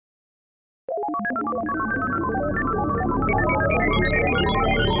Your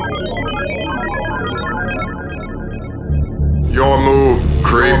move,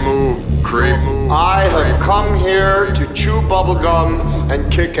 creep. Creep. I have come here to chew bubblegum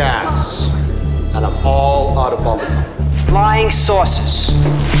and kick ass. And I'm all out of bubblegum. Flying saucers,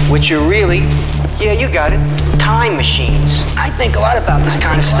 which are really, yeah, you got it, time machines. I think a lot about this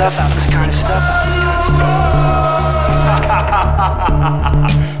kind of stuff.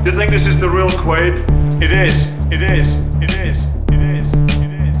 You think this is the real Quaid? It is.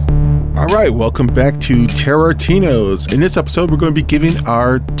 All right, welcome back to Tarantino's. In this episode, we're going to be giving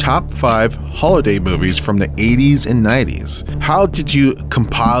our top 5 holiday movies from the 80s and 90s. How did you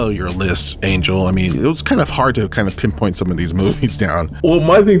compile your list, Angel? I mean, it was kind of hard to kind of pinpoint some of these movies down. Well,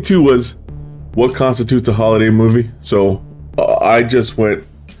 my thing too was what constitutes a holiday movie. So I just went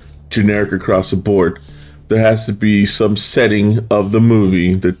generic across the board. There has to be some setting of the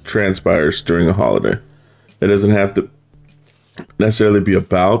movie that transpires during a holiday. It doesn't have to necessarily be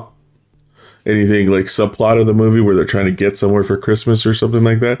about anything like subplot of the movie where they're trying to get somewhere for Christmas or something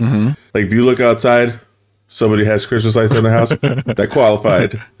like that. Mm-hmm. Like if you look outside, somebody has Christmas lights in their house, that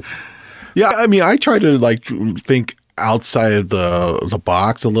qualified. Yeah, I mean, I try to like think outside of the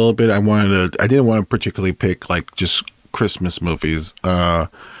box a little bit. I didn't want to particularly pick like just Christmas movies.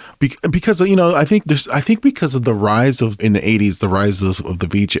 Because I think because of the rise of in the 80s, the rise of the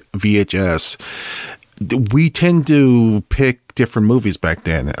VHS, we tend to pick different movies back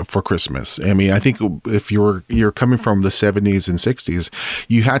then for Christmas. I mean, I think if you're coming from the 70s and 60s,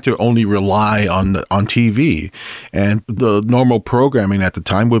 you had to only rely on TV, and the normal programming at the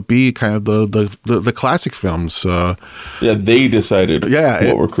time would be kind of the classic films. They decided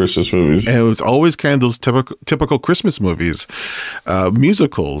what were Christmas movies, and it was always kind of those typical Christmas movies,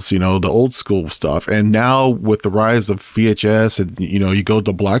 musicals, the old school stuff. And now with the rise of VHS, and you go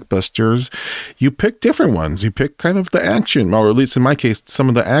to blockbusters, you pick different ones. You pick kind of the action, or at least in my case, some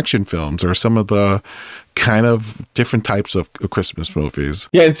of the action films, or some of the kind of different types of Christmas movies.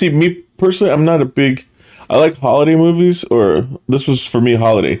 Yeah, and see, me personally, I like holiday movies, or this was for me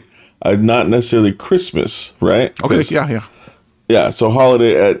holiday, not necessarily Christmas, right? Okay, yeah. Yeah, so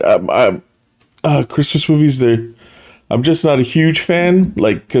holiday, Christmas movies, I'm just not a huge fan,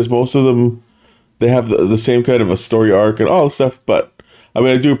 like, because most of them, they have the same kind of a story arc and all the stuff, but, I mean,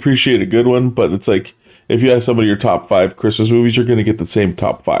 I do appreciate a good one, but it's like, if you ask somebody your top 5 Christmas movies, you're going to get the same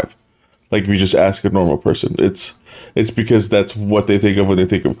top 5. Like if you just ask a normal person, it's because that's what they think of when they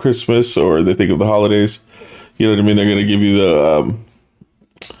think of Christmas, or they think of the holidays. You know what I mean? They're going to give you the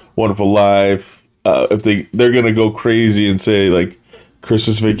Wonderful Life. If they're going to go crazy and say like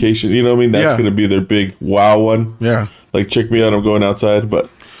Christmas Vacation, you know what I mean? That's going to be their big wow one. Yeah. Like check me out, I'm going outside, but.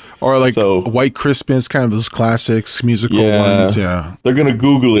 Or like White Christmas, kind of those classics, musical ones. Yeah, they're gonna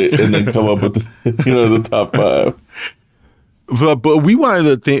Google it and then come up with the top 5. But we wanted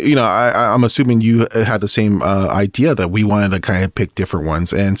to think. I'm assuming you had the same idea that we wanted to kind of pick different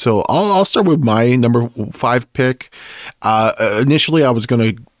ones, and so I'll start with my number 5 pick. Initially, I was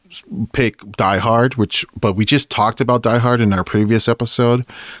gonna pick Die Hard, but we just talked about Die Hard in our previous episode.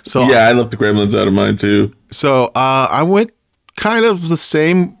 So yeah, I left the Gremlins out of mine too. So I went kind of the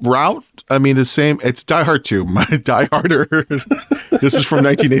same route. I mean, it's Die Hard 2, my Die Harder. This is from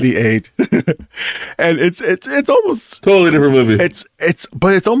 1988. And it's almost totally different movie.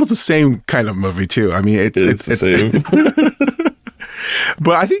 But it's almost the same kind of movie too. I mean, it's the same.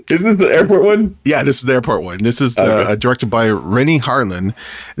 But I think... Isn't this the airport one? Yeah, this is the airport one. This is directed by Rennie Harlin.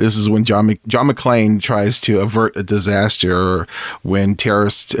 This is when John McClane tries to avert a disaster when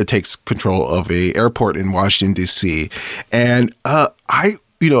terrorists takes control of a airport in Washington, D.C. And I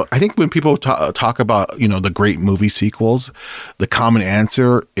think when people talk about, the great movie sequels, the common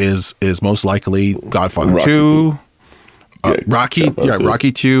answer is most likely Godfather 2. Rocky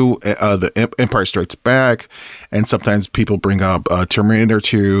 2, the Empire Strikes Back, and sometimes people bring up Terminator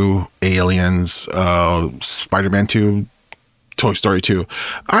 2, Aliens, Spider-Man 2, Toy Story 2.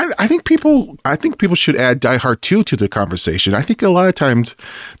 I think people should add Die Hard 2 to the conversation. I think a lot of times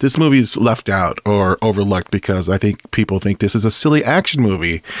this movie is left out or overlooked because I think people think this is a silly action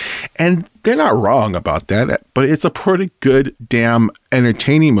movie, and they're not wrong about that. But it's a pretty good, damn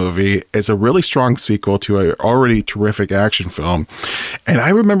entertaining movie. It's a really strong sequel to an already terrific action film, and I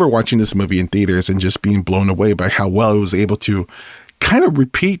remember watching this movie in theaters and just being blown away by how well it was able to kind of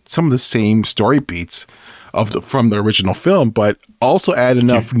repeat some of the same story beats from the original film, but also add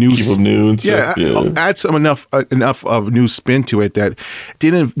enough new, keep them new and stuff. add some enough of new spin to it that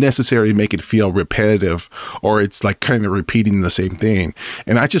didn't necessarily make it feel repetitive or it's like kind of repeating the same thing.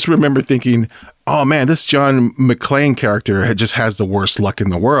 And I just remember thinking, oh man, this John McClane character just has the worst luck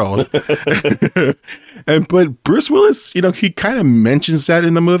in the world. But Bruce Willis, he kind of mentions that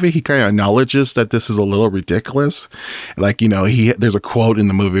in the movie. He kind of acknowledges that this is a little ridiculous. Like, there's a quote in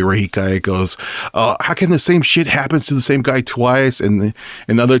the movie where he kind of goes, how can the same shit happen to the same guy twice? And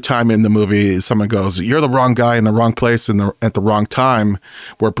another time in the movie, someone goes, you're the wrong guy in the wrong place at the wrong time,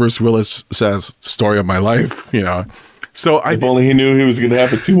 where Bruce Willis says, story of my life, So if only he knew he was going to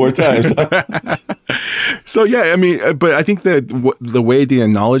happen 2 more times. So yeah, I mean, but I think that the way they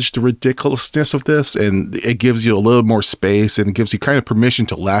acknowledge the ridiculousness of this, and it gives you a little more space, and it gives you kind of permission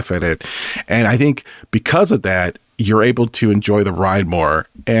to laugh at it. And I think because of that, you're able to enjoy the ride more.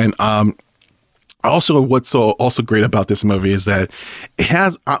 And also, what's also great about this movie is that it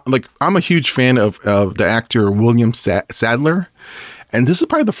has I'm a huge fan of the actor William Sadler. And this is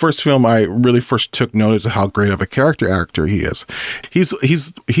probably the first film I really first took notice of how great of a character actor he is.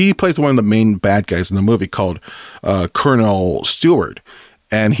 He plays one of the main bad guys in the movie called Colonel Stewart.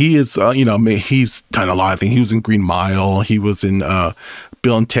 And he is, he's done a lot of things. He was in Green Mile. He was in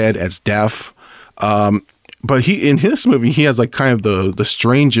Bill and Ted as Deaf. But in his movie, he has like kind of the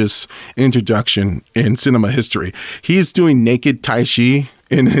strangest introduction in cinema history. He's doing naked Tai Chi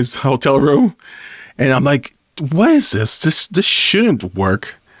in his hotel room. And I'm like, what is this? This shouldn't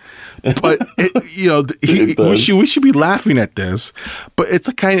work. But we should be laughing at this. But it's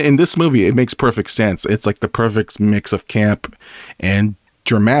a kind of, in this movie, it makes perfect sense. It's like the perfect mix of camp and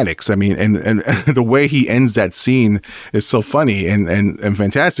dramatics. I mean, and the way he ends that scene is so funny and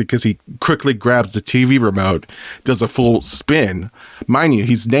fantastic, because he quickly grabs the TV remote, does a full spin. Mind you,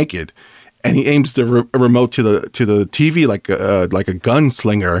 he's naked. And he aims the remote to the TV like a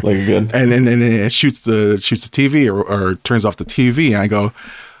gunslinger, like a gun, and it shoots the TV or turns off the TV. And I go,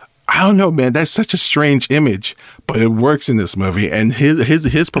 I don't know, man, that's such a strange image, but it works in this movie. And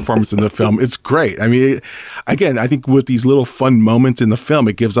his performance in the film is great. I mean, again, I think with these little fun moments in the film,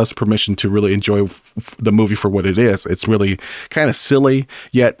 it gives us permission to really enjoy the movie for what it is. It's really kind of silly,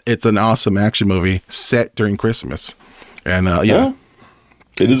 yet it's an awesome action movie set during Christmas. And yeah.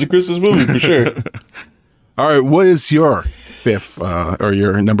 It is a Christmas movie for sure. All right, what is your fifth or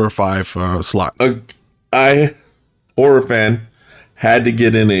your number 5 slot? Horror fan, had to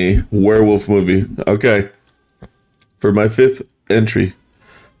get in a werewolf movie. Okay. For my 5th entry,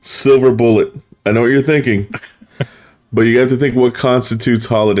 Silver Bullet. I know what you're thinking, but you have to think what constitutes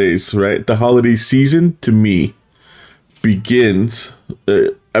holidays, right? The holiday season, to me, begins,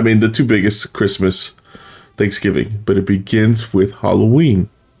 the 2 biggest, Christmas, Thanksgiving, but it begins with Halloween.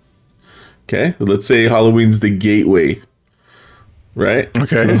 Okay, let's say Halloween's the gateway, right?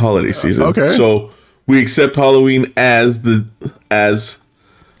 Okay, to the holiday season. Okay, so we accept Halloween as the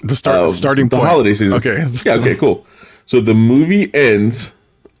starting point, the holiday season. Okay, yeah, okay, cool. So the movie ends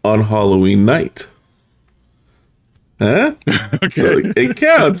on Halloween night. Huh? Okay, so it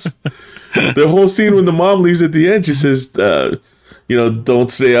counts. The whole scene when the mom leaves at the end, she says,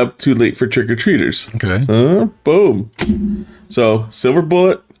 don't stay up too late for trick-or-treaters. Okay. Boom. So, Silver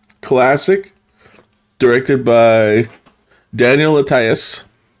Bullet, classic, directed by Daniel Attias,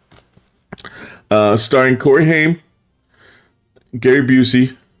 starring Corey Haim, Gary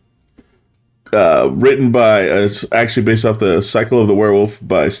Busey, written by, it's actually based off the Cycle of the Werewolf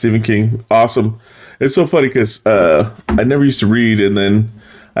by Stephen King. Awesome. It's so funny because I never used to read, and then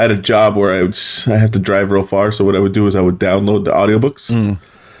I had a job where I have to drive real far, so what I would do is I would download the audiobooks.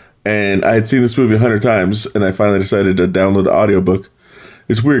 And I had seen this movie 100 times, and I finally decided to download the audiobook.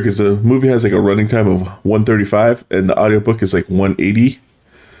 It's weird because the movie has like a running time of 135, and the audiobook is like 180,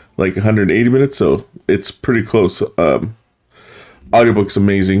 like 180 minutes, so it's pretty close. Audiobook's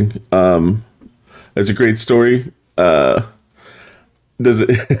amazing. It's a great story.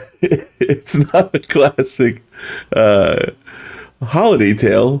 It's not a classic holiday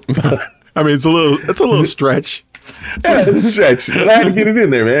tale. I mean, it's a little stretch. It's a stretch, but I had to get it in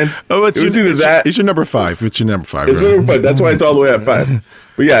there, man. It's your number 5. It's your number 5. It's right? number 5. That's why it's all the way at 5.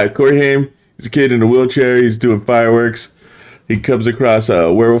 But yeah, Corey Haim, he's a kid in a wheelchair. He's doing fireworks. He comes across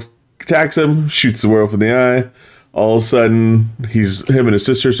a werewolf, attacks him, shoots the werewolf in the eye. All of a sudden, him and his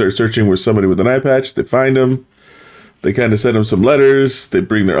sister start searching with somebody with an eye patch. They find him. They kind of send him some letters. They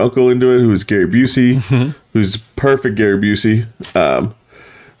bring their uncle into it, who's Gary Busey, who's perfect Gary Busey.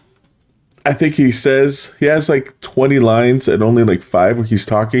 I think he has like 20 lines and only like 5 where he's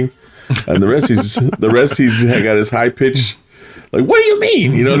talking, and the rest he's got his high pitch. Like, what do you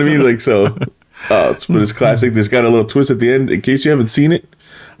mean? You know what I mean? Like, so But it's classic. There's got a little twist at the end. In case you haven't seen it,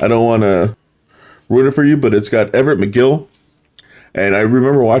 I don't want to ruin it for you, but it's got Everett McGill. And I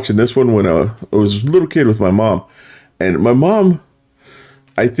remember watching this one when I was a little kid with my mom. And my mom,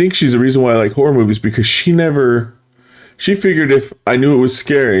 I think she's the reason why I like horror movies, because she figured if I knew it was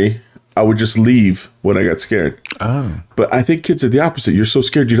scary, I would just leave when I got scared. Oh. But I think kids are the opposite. You're so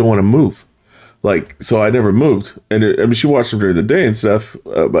scared you don't want to move. So I never moved. And she watched them during the day and stuff.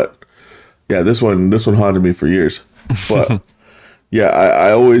 But yeah, this one haunted me for years. But yeah,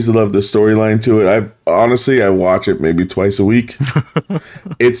 I always loved the storyline to it. I watch it maybe twice a week.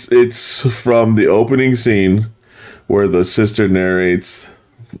 It's from the opening scene where the sister narrates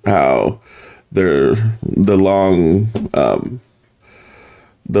how the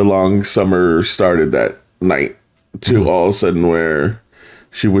long summer started that night to all of a sudden where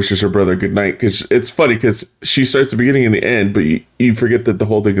she wishes her brother good night. Because it's funny because she starts the beginning and the end, but you forget that the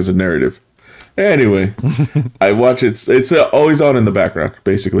whole thing is a narrative. Anyway, I watch it. It's always on in the background,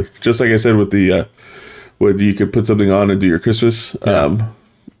 basically. Just like I said with the where you could put something on and do your Christmas. Yeah.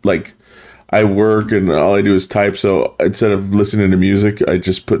 Like I work and all I do is type, so instead of listening to music, I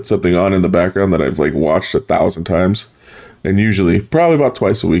just put something on in the background that I've like watched 1,000 times, and usually probably about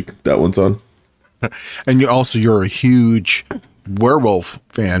twice a week that one's on. And you're a huge werewolf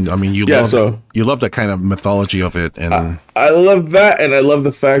fan. I mean, you love that kind of mythology of it, and I love that, and I love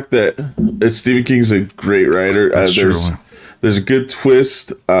the fact that Stephen King's a great writer. That's true. There's a good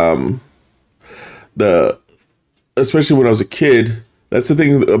twist. Especially when I was a kid. That's the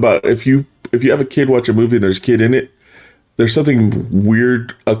thing about if you have a kid watch a movie and there's a kid in it, there's something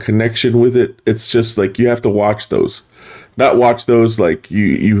weird, a connection with it. It's just like you have to watch those, not watch those like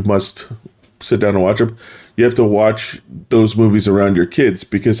you must sit down and watch them. You have to watch those movies around your kids,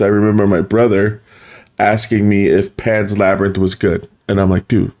 because I remember my brother asking me if Pan's Labyrinth was good. And I'm like,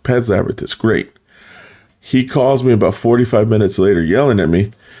 dude, Pan's Labyrinth is great. He calls me about 45 minutes later yelling at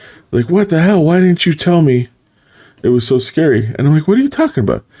me, like, what the hell? Why didn't you tell me it was so scary? And I'm like, what are you talking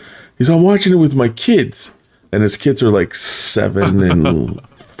about? He's, I'm watching it with my kids. And his kids are like 7 and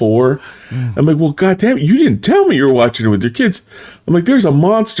 4. I'm like, well, goddamn, you didn't tell me you were watching it with your kids. I'm like, there's a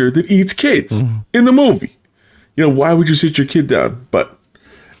monster that eats kids in the movie. You know, why would you sit your kid down?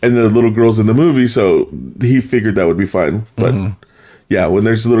 And the little girl's in the movie, so he figured that would be fine. But yeah, when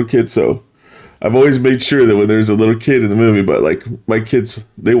there's a little kid, so I've always made sure that when there's a little kid in the movie, but like my kids,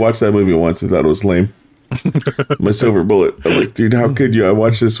 they watched that movie once and thought it was lame. My Silver Bullet. I'm like, dude, how could you? I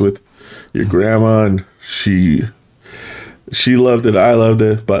watched this with your grandma, and she loved it. I loved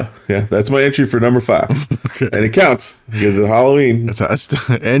it. But yeah, that's my entry for number 5. Okay. And it counts because it's Halloween. It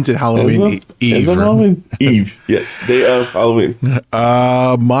ends at Halloween Eve. Ends on Halloween Eve. Yes, day of Halloween.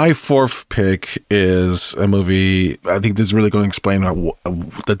 My 4th pick is a movie. I think this is really going to explain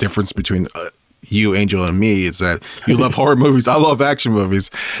the difference between you, Angel, and me, is that you love horror movies. I love action movies.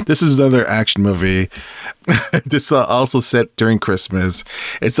 This is another action movie. This also set during Christmas.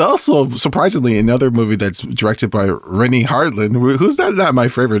 It's also surprisingly another movie that's directed by Rennie Harlin, who's not my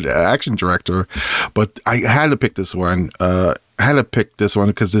favorite action director, but I had to pick this one.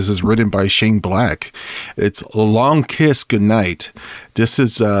 Because this is written by Shane Black. It's A Long Kiss Goodnight. This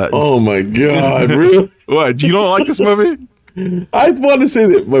is oh my god, really? What? You don't like this movie? I want to say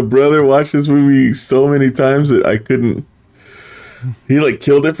that my brother watched this movie so many times that I couldn't. He like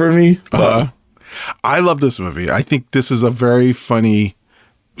killed it for me. I love this movie. I think this is a very funny,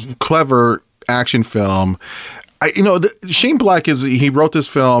 clever action film. Shane Black he wrote this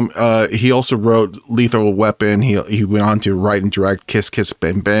film. He also wrote Lethal Weapon. He went on to write and direct Kiss Kiss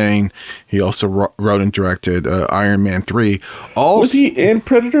Bang Bang. He also wrote and directed Iron Man 3. Was he in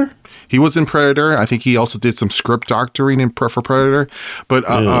Predator? He was in Predator. I think he also did some script doctoring for Predator. But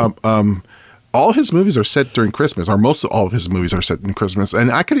all his movies are set during Christmas, or most of all of his movies are set in Christmas.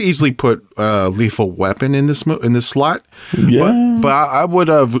 And I could easily put Lethal Weapon in this slot. Yeah. But I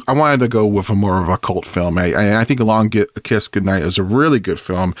wanted to go with more of a cult film. I think A Long Kiss Goodnight is a really good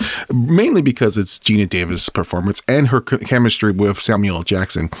film, mainly because it's Gina Davis' performance and her chemistry with Samuel L.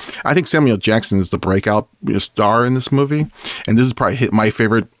 Jackson. I think Samuel L. Jackson is the breakout star in this movie, and this is probably my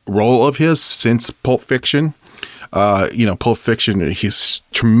favorite role of his since Pulp Fiction. Pulp Fiction, he's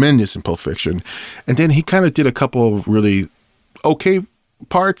tremendous in Pulp Fiction. And then he kind of did a couple of really okay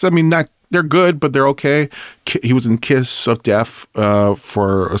parts. I mean, they're good, but they're okay. He was in Kiss of Death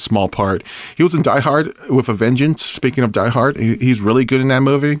for a small part. He was in Die Hard with a Vengeance. Speaking of Die Hard, he's really good in that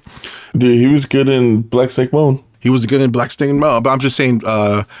movie. Dude, he was good in Black Snake Moan. He was good in Black Snake Moan, but I'm just saying...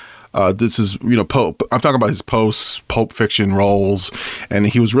 this is, Pope. I'm talking about his post-Pulp Fiction roles, and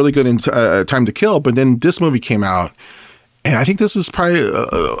he was really good in Time to Kill. But then this movie came out, And I think this is probably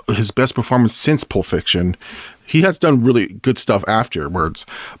his best performance since Pulp Fiction. He has done really good stuff afterwards,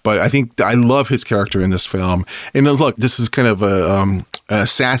 but I think I love his character in this film. And look, this is kind of an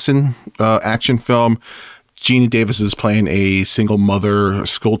assassin action film. Gina Davis is playing a single mother,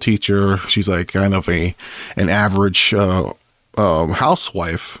 school teacher. She's like kind of an average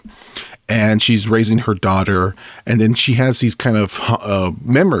housewife, and she's raising her daughter. And then she has these kind of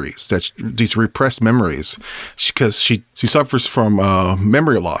memories, these repressed memories, because she suffers from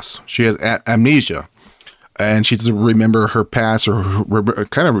memory loss. She has amnesia. And she doesn't remember her past, or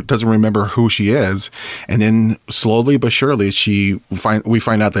kind of doesn't remember who she is. And then slowly but surely, we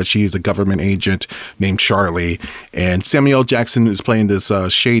find out that she's a government agent named Charlie. And Samuel L. Jackson is playing this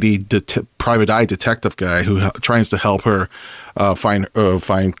shady private eye detective guy who tries to help her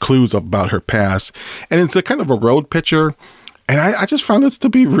find clues about her past. And it's a kind of a road picture. And I just found this to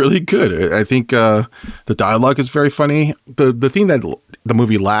be really good. I think the dialogue is very funny. The thing that the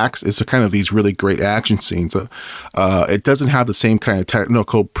movie lacks is kind of these really great action scenes. It doesn't have the same kind of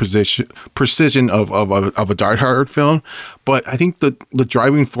technical precision of a Die Hard film, but I think the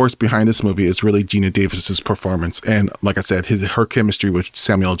driving force behind this movie is really Gina Davis's performance, and like I said, her chemistry with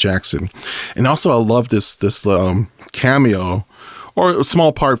Samuel L. Jackson. And also, I love this cameo, or a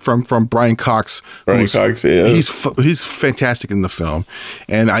small part from Brian Cox. Yeah. He's fantastic in the film,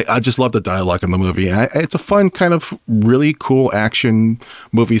 and I just love the dialogue in the movie. It's a fun kind of really cool action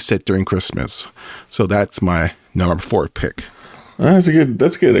movie set during Christmas. So that's my number 4 pick. That's good.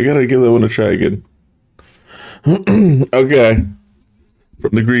 I gotta give that one a try again. Okay,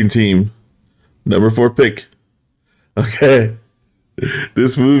 from the green team, number 4 pick. Okay,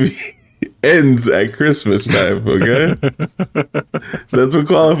 this movie ends at Christmas time, okay? So that's what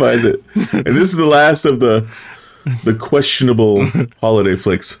qualifies it. And this is the last of the questionable holiday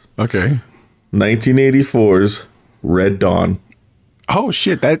flicks. Okay. 1984's Red Dawn. Oh,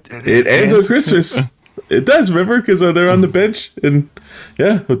 shit. It ends on Christmas. It does, remember? Because they're on the bench, and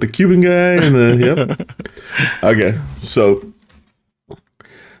yeah, with the Cuban guy and yep. Okay, so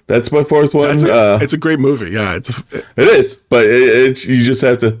that's my 4th one. It's a great movie. Yeah, it is, but you just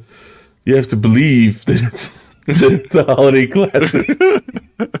have to. You have to believe that it's a holiday classic.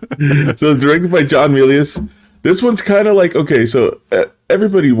 So directed by John Milius. This one's kind of like, okay, so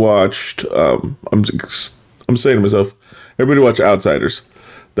everybody watched, I'm saying to myself, everybody watched Outsiders.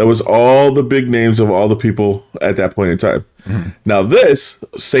 That was all the big names of all the people at that point in time. Mm-hmm. Now this,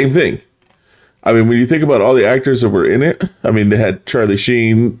 same thing. I mean, when you think about all the actors that were in it, I mean, they had Charlie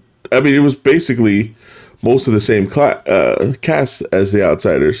Sheen. I mean, it was basically most of the same cast as the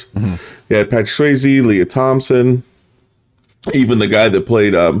Outsiders. Mm-hmm. You had Patrick Swayze, Leah Thompson, even the guy that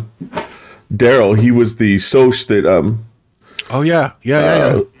played Daryl. He was the Soch that. That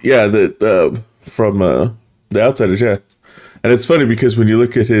from the Outsiders. Yeah, and it's funny because when you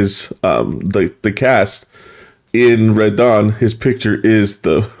look at his the cast in Red Dawn, his picture is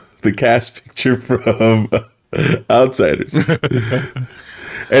the cast picture from Outsiders. And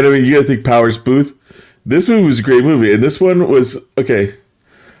I mean, you got to think Powers Booth. This movie was a great movie, and this one was okay.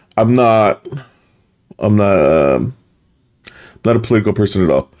 I'm not a political person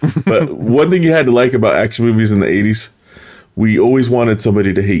at all. But one thing you had to like about action movies in the 80s, we always wanted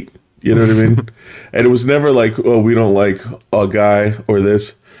somebody to hate. You know what I mean? And it was never like, oh, we don't like a guy or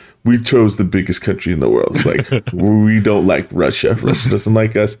this. We chose the biggest country in the world. Like, we don't like Russia. Russia doesn't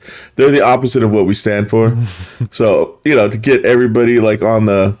like us. They're the opposite of what we stand for. So, to get everybody like on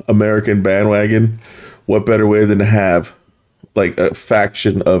the American bandwagon, what better way than to have like a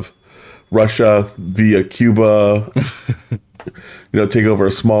faction of Russia via Cuba, take over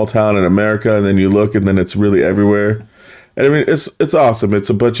a small town in America, and then you look and then it's really everywhere. And I mean, it's awesome. It's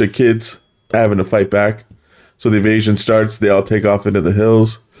a bunch of kids having to fight back. So the invasion starts, they all take off into the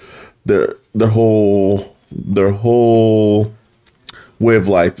hills. Their whole way of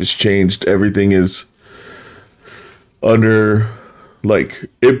life is changed. Everything is under, like,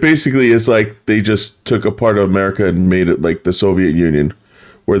 it basically is like they just took a part of America and made it like the Soviet Union,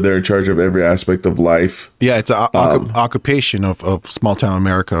 where they're in charge of every aspect of life. Yeah, it's an occupation of small town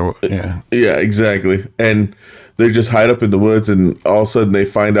America. Yeah. Yeah, exactly. And they just hide up in the woods, and all of a sudden they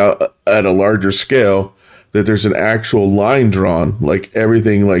find out at a larger scale that there's an actual line drawn, like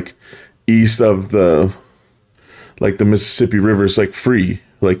everything like east of the Mississippi River is like free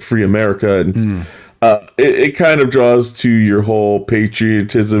America. And it kind of draws to your whole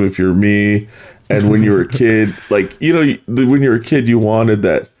patriotism if you're me. And when you were a kid, like, when you were a kid, you wanted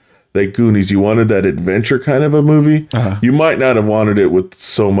that Goonies, you wanted that adventure kind of a movie. Uh-huh. You might not have wanted it with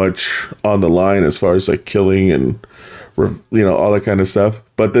so much on the line as far as like killing and, all that kind of stuff.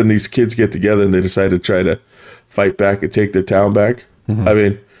 But then these kids get together and they decide to try to fight back and take their town back. I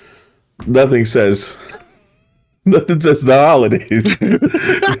mean, nothing says the holidays.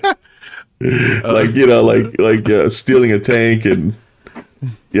 like stealing a tank and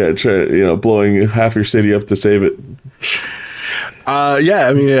blowing half your city up to save it. Yeah,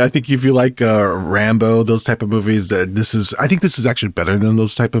 I mean, I think if you like Rambo, those type of movies, I think this is actually better than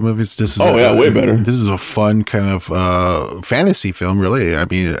those type of movies. This is way better. This is a fun kind of fantasy film, really. I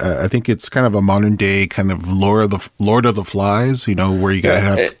mean, I think it's kind of a modern day kind of Lord of the Flies, where you gotta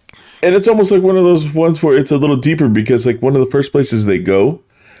have. And it's almost like one of those ones where it's a little deeper because like one of the first places they go,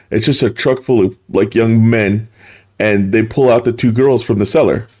 it's just a truck full of like young men, and they pull out the two girls from the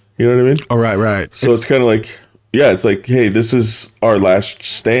cellar. You know what I mean? Oh, right. So it's kind of like. Yeah, it's like, hey, this is our last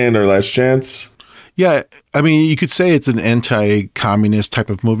stand, our last chance. Yeah, I mean, you could say it's an anti-communist type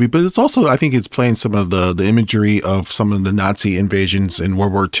of movie, but it's also, I think it's playing some of the imagery of some of the Nazi invasions in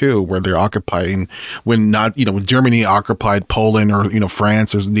World War II, where they're occupying, when Germany occupied Poland or,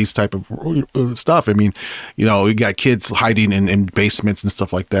 France or these type of stuff. I mean, you got kids hiding in basements and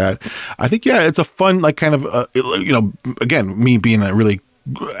stuff like that. I think, yeah, it's a fun, like kind of, again, me being a really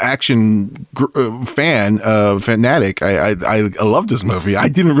action fanatic. I love this movie. I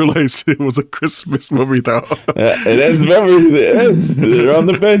didn't realize it was a Christmas movie though. It ends. Remember, it ends. They're on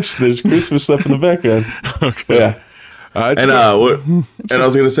the bench. There's Christmas stuff in the background. Okay. Yeah. And I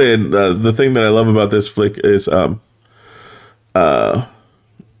was gonna say, the thing that I love about this flick is not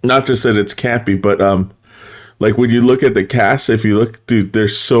just that it's campy, but like when you look at the cast, if you look, dude,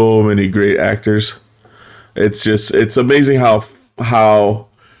 there's so many great actors. It's amazing how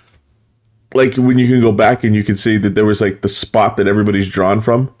like when you can go back and you can see that there was like the spot that everybody's drawn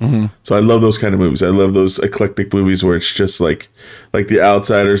from. Mm-hmm. So I love those kind of movies. I love those eclectic movies where it's just like The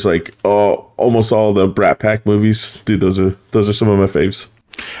Outsiders, like almost all the Brat Pack movies. Dude, those are some of my faves.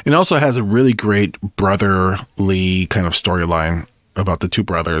 It also has a really great brotherly kind of storyline about the two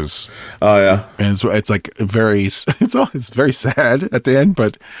brothers. Oh yeah, and it's like it's very sad at the end,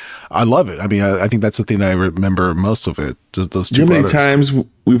 but I love it. I mean, I think that's the thing I remember most of it. Just those two brothers. How many times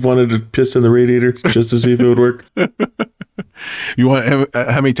we've wanted to piss in the radiator just to see if it would work?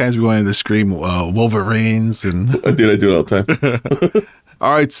 How many times we wanted to scream Wolverines and Dude, I do it all the time.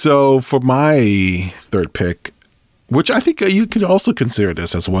 All right, so for my third pick, which I think you could also consider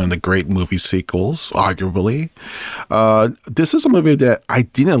this as one of the great movie sequels, arguably. This is a movie that I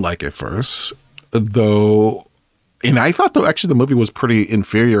didn't like at first, though, and I thought actually the movie was pretty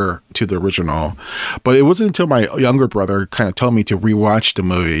inferior to the original. But it wasn't until my younger brother kind of told me to rewatch the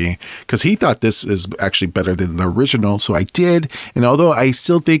movie because he thought this is actually better than the original. So I did, and although I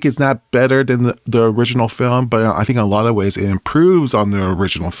still think it's not better than the original film, but I think in a lot of ways it improves on the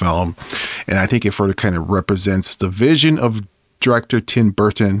original film, and I think it further kind of represents the vision of director Tim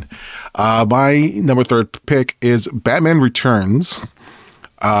Burton. My number third pick is Batman Returns.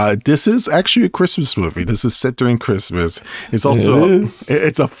 This is actually a Christmas movie. This is set during Christmas. It's also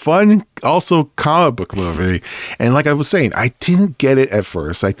it's a fun, also comic book movie. And like I was saying, I didn't get it at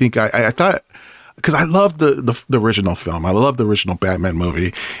first. I think I thought, because I love the original film. I love the original Batman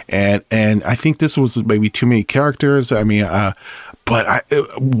movie, and I think this was maybe too many characters. I mean, but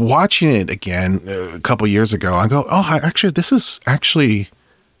watching it again a couple years ago, I go, this is actually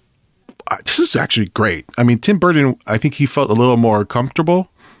great. I mean, Tim Burton, I think he felt a little more comfortable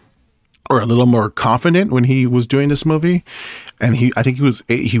or a little more confident when he was doing this movie, and I think he was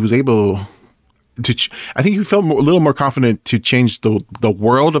able to. I think he felt a little more confident to change the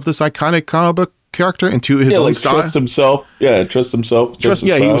world of this iconic comic book character into his own style. Trust himself. Yeah, trust himself. He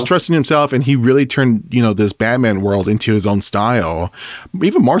was trusting himself, and he really turned this Batman world into his own style,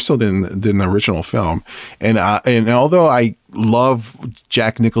 even more so than the original film. And although I love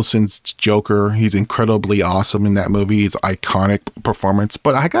Jack Nicholson's Joker, he's incredibly awesome in that movie. It's an iconic performance.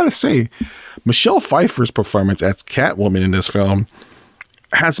 But I gotta say, Michelle Pfeiffer's performance as Catwoman in this film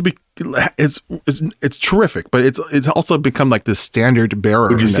has to be it's terrific. But it's also become like the standard bearer.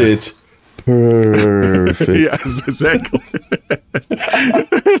 Would you say it's perfect? Yes, exactly.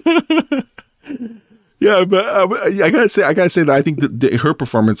 Yeah, but I gotta say that I think that her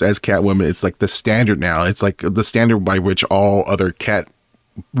performance as Catwoman, it's like the standard now. It's like the standard by which all other cat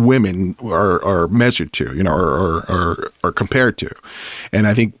women are measured to, or compared to. And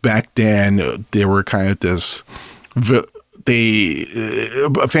I think back then they were kind of this.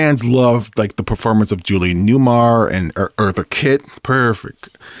 Fans loved like the performance of Julie Newmar and Eartha Kitt,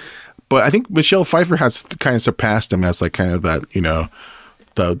 perfect. But I think Michelle Pfeiffer has kind of surpassed him as like kind of that,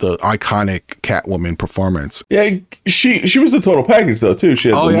 the iconic Catwoman performance. Yeah, she was the total package though too. She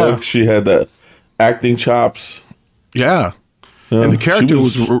had the look, she had the acting chops. Yeah, and the character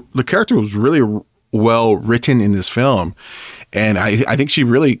was really well written in this film. And I think it's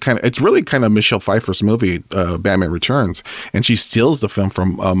really kind of Michelle Pfeiffer's movie, Batman Returns, and she steals the film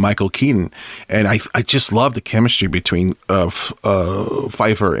from Michael Keaton. And I just love the chemistry between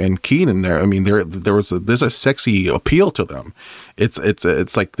Pfeiffer and Keaton there. I mean, there's a sexy appeal to them.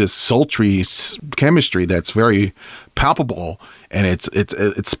 It's like this sultry chemistry that's very palpable, and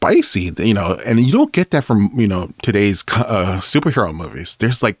it's spicy, you know, and you don't get that from, you know, today's superhero movies.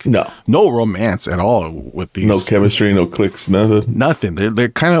 There's like no romance at all with these. No chemistry, no clicks, nothing. They're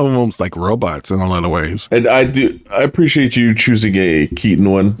kind of almost like robots in a lot of ways. And I appreciate you choosing a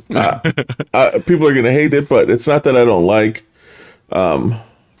Keaton one. People are gonna hate it, but it's not that I don't like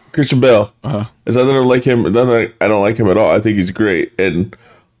Christian Bale. It's not that I don't like him. Not that I don't like him at all. I think he's great. And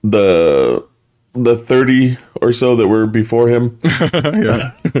the 30 or so that were before him,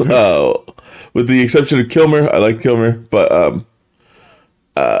 with the exception of Kilmer, I like Kilmer, but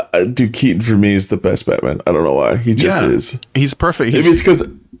dude, Keaton for me is the best Batman. I don't know why. He just is. He's perfect. Maybe it's because,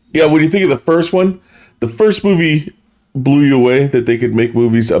 when you think of the first one, the first movie blew you away that they could make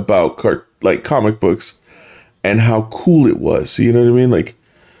movies about comic books and how cool it was. You know what I mean? Like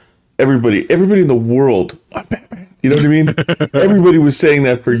everybody in the world, I'm Batman. You know what I mean? Everybody was saying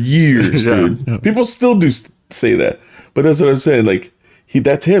that for years, dude. Yeah. People still do say that, but that's what I'm saying. Like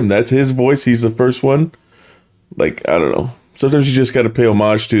that's him. That's his voice. He's the first one. Like, I don't know. Sometimes you just got to pay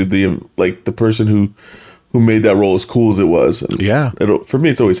homage to the person who made that role as cool as it was. And for me,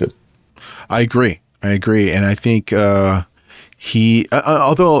 it's always him. I agree, and I think he.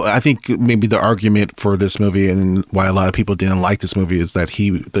 Although I think maybe the argument for this movie and why a lot of people didn't like this movie is that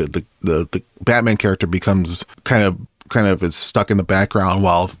the Batman character becomes kind of is stuck in the background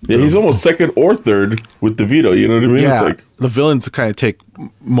while he's almost second or third with DeVito. You know what I mean? Yeah, it's like the villains kind of take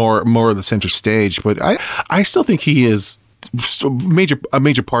more of the center stage, but I still think he is a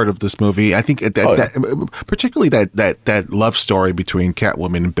major part of this movie. I think that particularly that love story between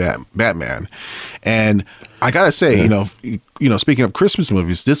Catwoman and Batman. And I gotta say, you know, speaking of Christmas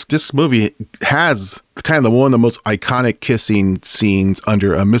movies, this movie has kind of one of the most iconic kissing scenes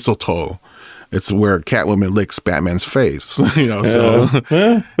under a mistletoe. It's where Catwoman licks Batman's face. You know, so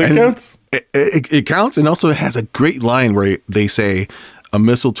it counts. It counts, and also it has a great line where they say, "A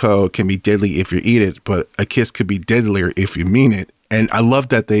mistletoe can be deadly if you eat it, but a kiss could be deadlier if you mean it." And I love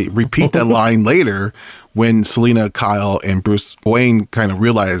that they repeat that line later when Selena Kyle and Bruce Wayne kind of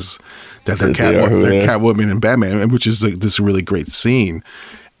realize that they're Catwoman and Batman, which is this really great scene.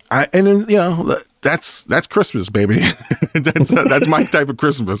 And then, you know, that's Christmas, baby. that's my type of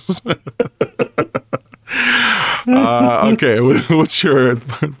Christmas. Okay, what's your?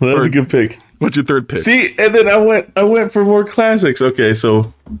 That was a good pick. What's your third pick? See, and then I went for more classics. Okay,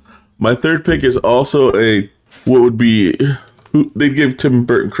 so my third pick is also they'd give Tim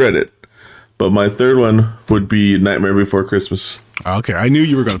Burton credit, but my third one would be Nightmare Before Christmas. Okay, I knew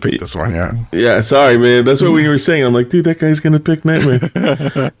you were going to pick this one. Yeah. Sorry, man. That's what when you were saying, I'm like, dude, that guy's going to pick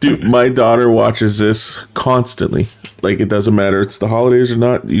Nightmare. Dude, my daughter watches this constantly. Like, it doesn't matter it's the holidays or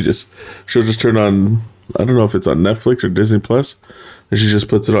not. She'll just turn on. I don't know if it's on Netflix or Disney Plus, and she just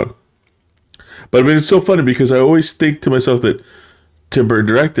puts it on. But I mean, it's so funny because I always think to myself that Tim Burton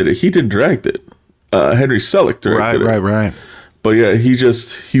directed it. He didn't direct it. Henry Selick directed it. Right. But yeah,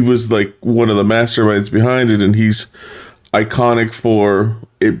 he was like one of the masterminds behind it, and he's iconic for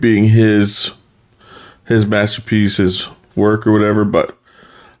it being his masterpiece, his work or whatever. But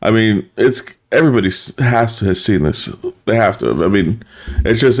I mean, everybody has to have seen this. They have to have. I mean,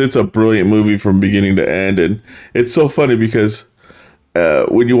 it's a brilliant movie from beginning to end, and it's so funny because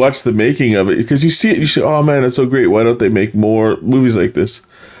when you watch the making of it, because you see it, you say, "Oh man, that's so great! Why don't they make more movies like this?"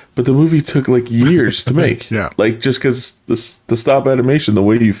 But the movie took like years to make. Yeah, like just because the stop animation, the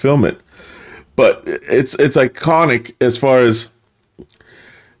way you film it. But it's iconic as far as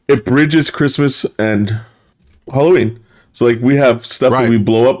it bridges Christmas and Halloween. So like we have stuff that we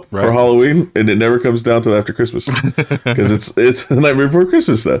blow up for Halloween, and it never comes down till after Christmas because it's the Nightmare Before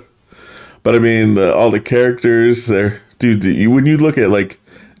Christmas stuff. But I mean, all the characters there, dude. When you look at like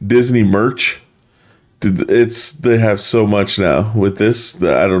Disney merch, they have so much now with this.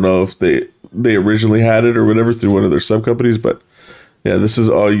 That I don't know if they originally had it or whatever through one of their sub companies, but. Yeah, this is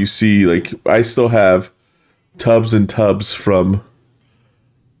all you see. Like, I still have tubs and tubs from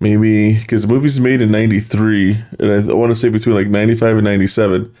maybe, because the movie's made in 93, and I want to say between like 95 and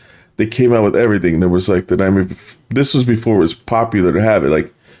 97, they came out with everything. There was like this was before it was popular to have it.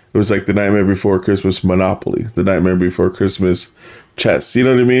 Like, it was like the Nightmare Before Christmas Monopoly, the Nightmare Before Christmas chess. You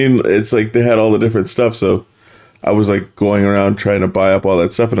know what I mean? It's like they had all the different stuff. So I was like going around trying to buy up all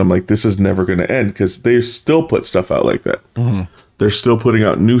that stuff, and I'm like, this is never going to end because they still put stuff out like that. Mm-hmm. They're still putting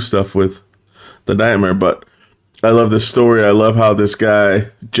out new stuff with the the nightmare. But I love this story. I love how this guy,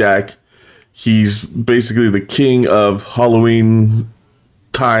 Jack, he's basically the king of Halloween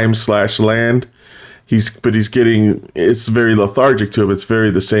time/land. He's getting, it's very lethargic to him. It's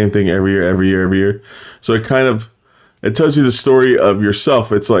very the same thing every year. So it tells you the story of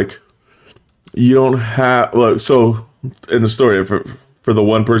yourself. It's like, you don't have, like, so in the story, for the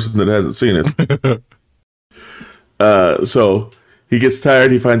one person that hasn't seen it. So he gets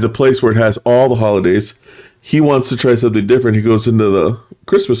tired. He finds a place where it has all the holidays. He wants to try something different. He goes into the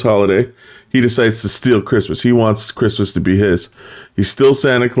Christmas holiday. He decides to steal Christmas. He wants Christmas to be his. He's still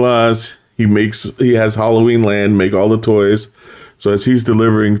Santa Claus. He has Halloween Land, make all the toys. So as he's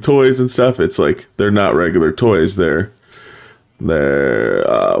delivering toys and stuff, it's like they're not regular toys. They're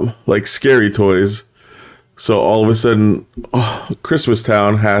like scary toys. So all of a sudden, Christmas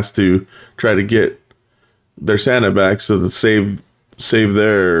Town has to try to get their Santa back so to save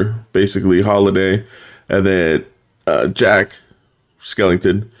their basically holiday. And then Jack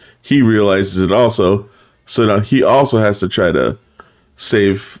Skellington, he realizes it also. So now he also has to try to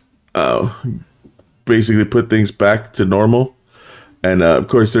save, basically put things back to normal. And of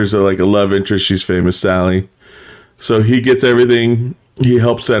course, there's a love interest. She's famous Sally. So he gets everything. He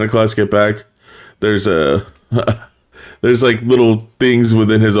helps Santa Claus get back. There's there's like little things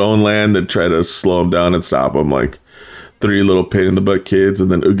within his own land that try to slow him down and stop him, like 3 little pain in the butt kids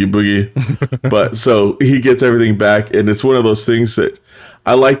and then Oogie Boogie. But so he gets everything back, and it's one of those things that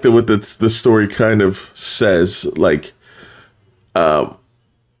I like that what the story kind of says, like,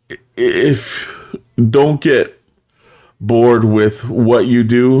 if don't get bored with what you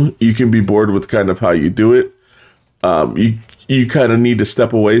do, you can be bored with kind of how you do it. You kind of need to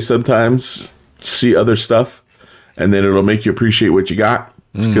step away sometimes, see other stuff, and then it'll make you appreciate what you got.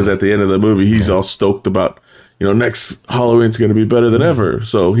 Because at the end of the movie, he's all stoked about, next Halloween's going to be better than ever.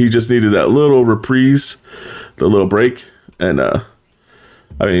 So he just needed that little reprise, the little break. And I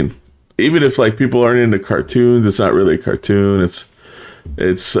mean, even if like people aren't into cartoons, it's not really a cartoon. It's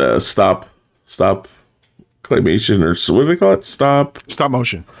stop claymation, or what do they call it? Stop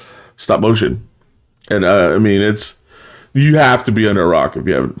motion. And I mean, you have to be under a rock if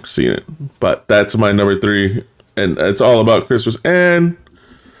you haven't seen it. But that's my number 3, and it's all about Christmas and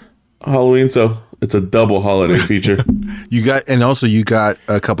Halloween, so it's a double holiday feature. You got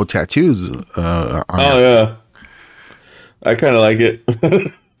a couple tattoos. Yeah, I kind of like it.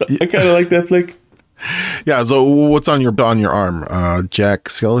 I kind of like that flick. Yeah. So what's on your arm? Jack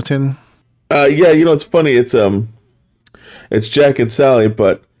Skeleton. Yeah, it's funny. It's Jack and Sally,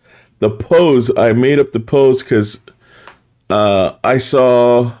 but the pose, I made up the pose because I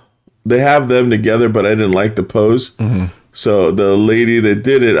saw they have them together, but I didn't like the pose. Mm-hmm. So the lady that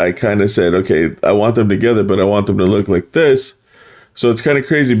did it, I kind of said, okay, I want them together, but I want them to look like this. So it's kind of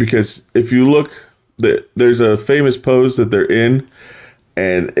crazy because if you look, there's a famous pose that they're in,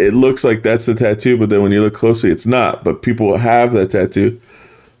 and it looks like that's the tattoo, but then when you look closely, it's not. But people have that tattoo.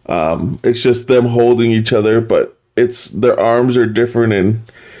 It's just them holding each other, but their arms are different, and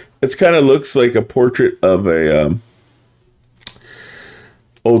it kind of looks like a portrait of a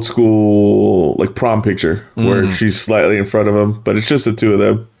old school like prom picture where she's slightly in front of him, but it's just the two of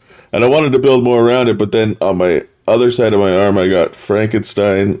them. And I wanted to build more around it, but then on my other side of my arm, I got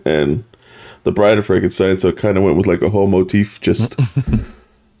Frankenstein and the Bride of Frankenstein, so it kind of went with like a whole motif, just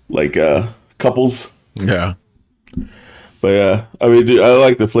like couples. Yeah. But yeah, I mean, dude, I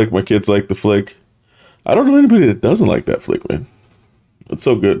like the flick. My kids like the flick. I don't know anybody that doesn't like that flick, man. It's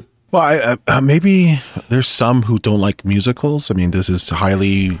so good. Well, maybe there's some who don't like musicals. I mean, this is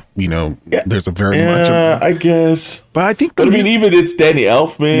highly, there's a very much. I guess. But I think. But I mean, even it's Danny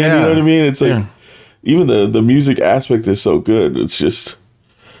Elfman. Yeah. You know what I mean? It's like even the music aspect is so good. It's just,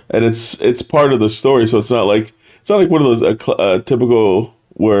 and it's part of the story. So it's not like one of those typical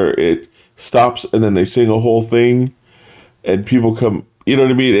where it stops and then they sing a whole thing, and people come. You know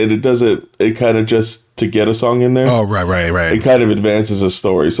what I mean? And it kind of just to get a song in there. Oh, right. It kind of advances a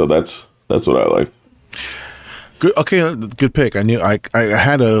story. So that's what I like. Good. Okay. Good pick. I knew I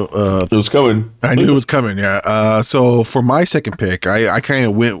had it was coming. I knew it was coming. Yeah. So for my second pick, I kind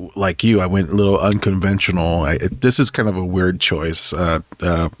of went like you. I went a little unconventional. This is kind of a weird choice. I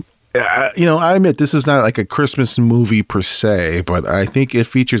admit this is not like a Christmas movie per se, but I think it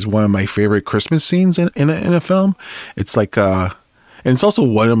features one of my favorite Christmas scenes in a film. It's like, and it's also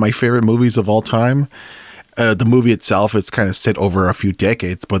one of my favorite movies of all time. the movie itself, it's kind of set over a few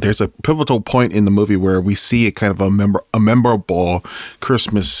decades, but there's a pivotal point in the movie where we see a kind of a memorable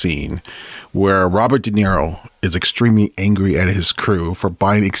Christmas scene where Robert De Niro is extremely angry at his crew for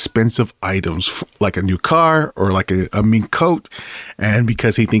buying expensive items like a new car or like a mink coat, and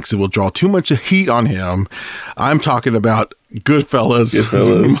because he thinks it will draw too much heat on him. I'm talking about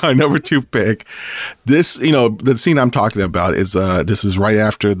Goodfellas. My number 2 pick. This, the scene I'm talking about is this is right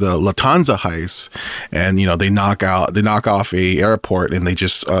after the Lufthansa heist, and they knock off a airport, and they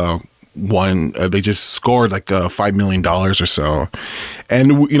just they just scored like $5 million or so.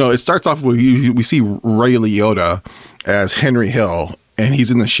 And it starts off with we see Ray Liotta as Henry Hill, and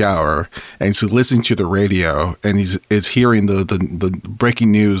he's in the shower, and he's listening to the radio, and is hearing the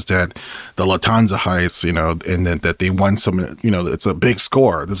breaking news that the Lufthansa heist, and that they won some, it's a big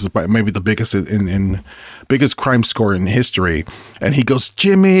score. This is maybe the biggest biggest crime score in history. And he goes,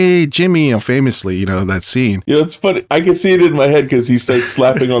 Jimmy, famously, that scene. It's funny. I can see it in my head because he starts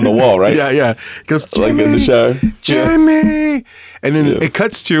slapping on the wall, right? Yeah. He goes, Jimmy, like in the shower. Jimmy. Yeah. And then it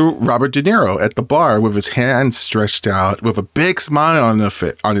cuts to Robert De Niro at the bar with his hands stretched out, with a big smile on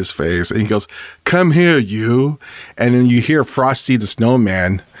his face. And he goes, come here, you. And then you hear Frosty the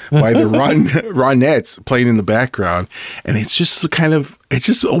Snowman by the Ronettes playing in the background. And it's just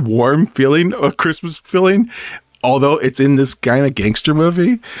a warm feeling, a Christmas feeling. Although it's in this kind of gangster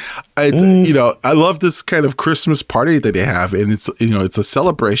movie, it's I love this kind of Christmas party that they have, and it's a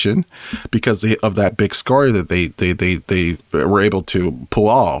celebration because of that big score that they were able to pull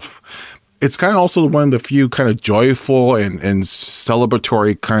off. It's kind of also one of the few kind of joyful and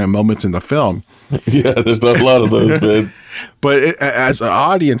celebratory kind of moments in the film. Yeah, there's not a lot of those, man. But as an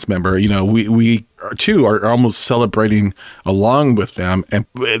audience member, we too are almost celebrating along with them, and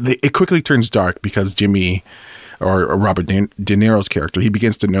it quickly turns dark because Jimmy, or Robert De Niro's character, he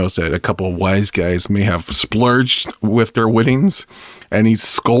begins to notice that a couple of wise guys may have splurged with their winnings, and he's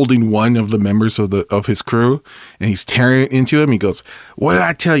scolding one of the members of his crew, and he's tearing into him. He goes, "What did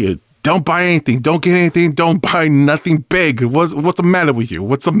I tell you? Don't buy anything. Don't get anything. Don't buy nothing big. What's the matter with you?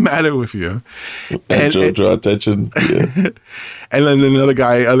 What's the matter with you?" And draw attention. Yeah. And then other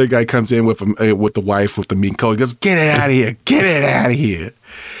guy comes in with the wife with the meat coat. He goes, "Get it out of here! Get it out of here!"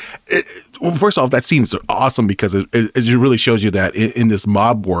 Well, first off, that scene's awesome because it really shows you that in this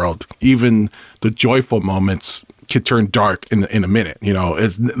mob world, even the joyful moments can turn dark in a minute.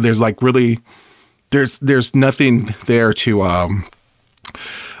 There's nothing there to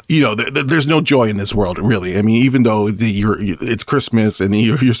there's no joy in this world, really. I mean, even though it's Christmas and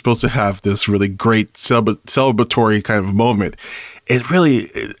you're supposed to have this really great celebratory kind of moment, it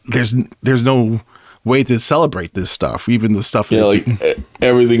really there's no way to celebrate this stuff. Even the stuff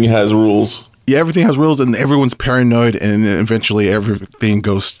everything has rules. Yeah, everything has rules, and everyone's paranoid, and eventually everything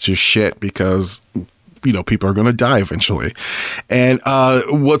goes to shit because people are going to die eventually. And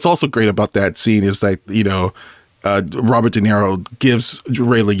what's also great about that scene is that Robert De Niro gives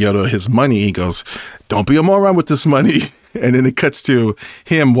Ray Liotta his money. He goes, "Don't be a moron with this money." And then it cuts to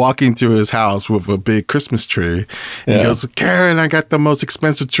him walking through his house with a big Christmas tree. And he goes, "Karen, I got the most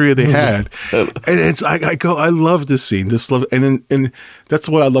expensive tree they had." And it's I love this scene. And that's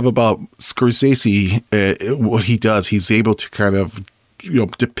what I love about Scorsese. What he does, he's able to kind of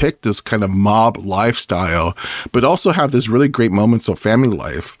depict this kind of mob lifestyle, but also have this really great moments of family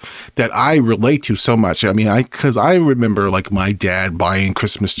life that I relate to so much. I mean, because I remember like my dad buying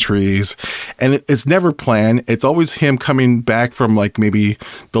Christmas trees, and it's never planned. It's always him coming back from like maybe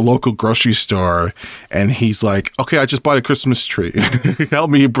the local grocery store, and he's like, "Okay, I just bought a Christmas tree.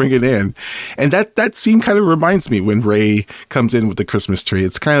 Help me bring it in." And that scene kind of reminds me when Ray comes in with the Christmas tree.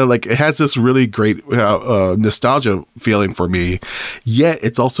 It's kind of like it has this really great nostalgia feeling for me. Yet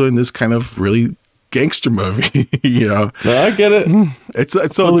it's also in this kind of really gangster movie, No, I get it.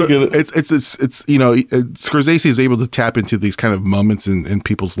 Scorsese is able to tap into these kind of moments in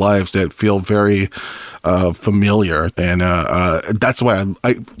people's lives that feel very familiar, and that's why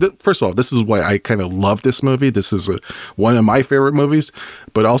first of all, this is why I kind of love this movie. This is one of my favorite movies,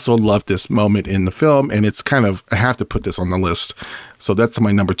 but also love this moment in the film, and it's kind of I have to put this on the list. So that's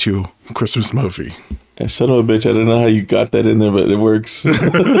my number 2 Christmas movie. Son of a bitch, I don't know how you got that in there, but it works. Yeah,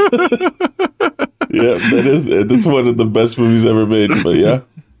 that's one of the best movies ever made. But yeah,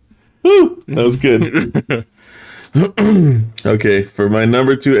 woo, that was good. Okay, for my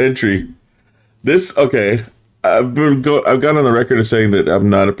number 2 entry, I've gone on the record of saying that I'm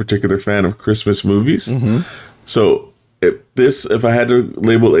not a particular fan of Christmas movies. Mm-hmm. So if I had to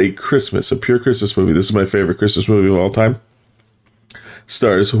label a pure Christmas movie, this is my favorite Christmas movie of all time.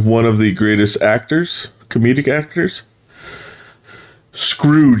 Stars one of the greatest comedic actors,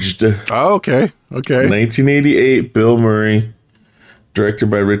 Scrooged. Oh, okay. Okay. 1988, Bill Murray, directed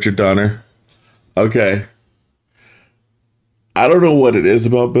by Richard Donner. Okay. I don't know what it is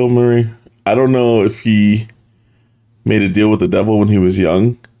about Bill Murray. I don't know if he made a deal with the devil when he was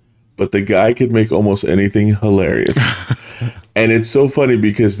young, but the guy could make almost anything hilarious. And it's so funny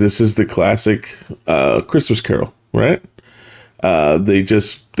because this is the classic Christmas Carol, right? They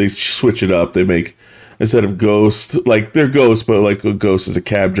switch it up. They make, instead of Ghost, like they're Ghost, but like a Ghost is a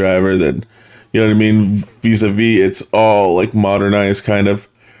cab driver. Then, you know what I mean? Vis-a-vis, it's all like modernized kind of.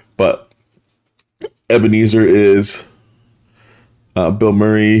 But Ebenezer is Bill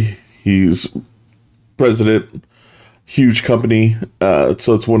Murray. He's president, huge company.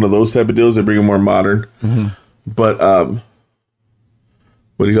 So it's one of those type of deals. They bring it more modern. Mm-hmm. But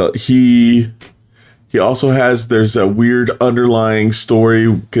what do you call it? He also has, there's a weird underlying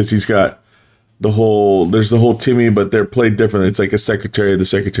story because he's got there's the whole Timmy, but they're played differently. It's like a secretary, the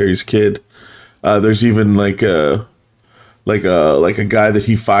secretary's kid. There's even like a guy that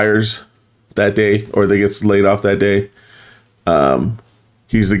he fires that day, or that gets laid off that day.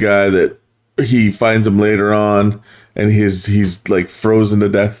 He's the guy that he finds him later on, and he's like frozen to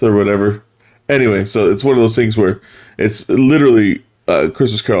death or whatever. Anyway, so it's one of those things where it's literally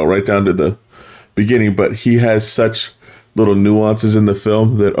Christmas Carol right down to the beginning, but he has such little nuances in the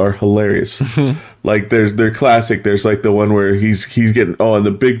film that are hilarious. Like they're classic. There's like the one where he's getting, and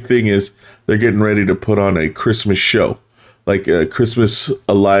the big thing is they're getting ready to put on a Christmas show, like a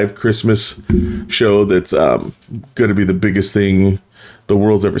live Christmas show that's going to be the biggest thing the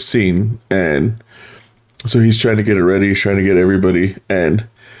world's ever seen. And so he's trying to get it ready. He's trying to get everybody, and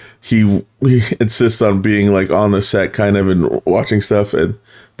he insists on being like on the set kind of and watching stuff. And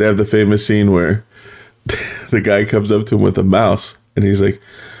they have the famous scene where the guy comes up to him with a mouse, and he's like,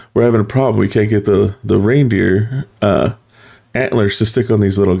 "We're having a problem. We can't get the reindeer antlers to stick on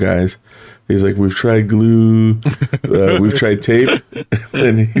these little guys." He's like, "We've tried glue, we've tried tape,"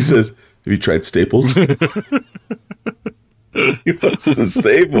 and he says, "Have you tried staples?" He wants the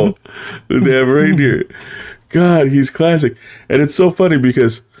staple. The damn reindeer. God, he's classic, and it's so funny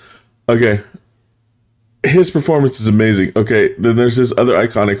because, okay, his performance is amazing. Okay, then there's this other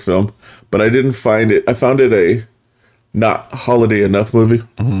iconic film, but I didn't find it. I found it a not holiday enough movie,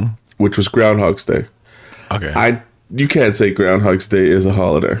 which was Groundhog's Day. Okay. You can't say Groundhog's Day is a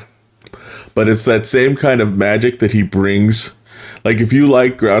holiday, but it's that same kind of magic that he brings. Like if you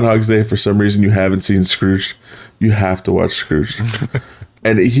like Groundhog's Day, for some reason you haven't seen Scrooge, you have to watch Scrooge.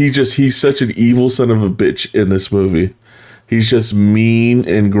 And he's such an evil son of a bitch in this movie. He's just mean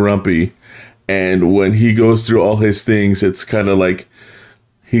and grumpy. And when he goes through all his things, it's kind of like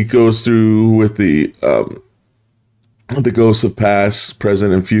he goes through with the ghosts of past,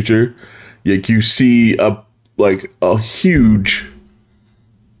 present, and future. Like you see a huge,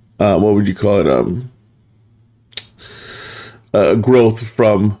 what would you call it? Growth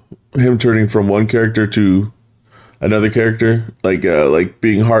from him turning from one character to another character, like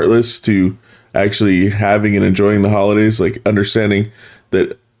being heartless to actually having and enjoying the holidays, like understanding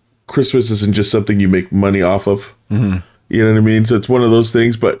that Christmas isn't just something you make money off of. Mm-hmm. You know what I mean? So it's one of those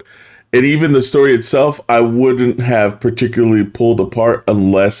things, and even the story itself, I wouldn't have particularly pulled apart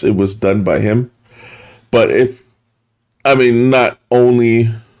unless it was done by him. But not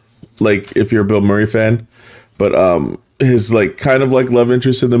only like if you're a Bill Murray fan, but his like kind of like love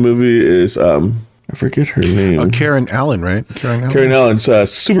interest in the movie is I forget her name. Karen Allen, right? Karen Allen's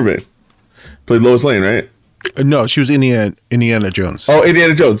Superman. Played Lois Lane, right? No, she was Indiana Jones. Oh,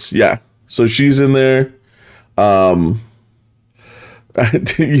 Indiana Jones, yeah. So she's in there. You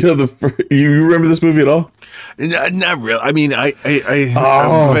remember this movie at all? Not really. I mean, I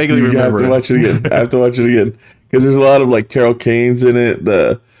vaguely remember. I have to watch it again because there's a lot of like Carol Kane's in it.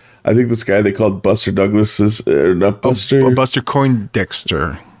 I think this guy they called Buster Douglas is not Buster. Buster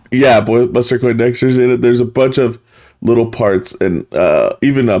Poindexter. Yeah, Buster Poindexter's in it. There's a bunch of little parts, and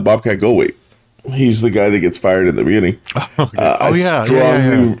even Bobcat Goldthwait. He's the guy that gets fired in the beginning. Okay. I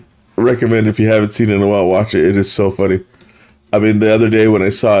strongly recommend, if you haven't seen it in a while, watch it. It is so funny. I mean, the other day when I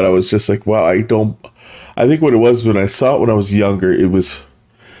saw it, I was just like, wow, I think what it was when I saw it when I was younger, it was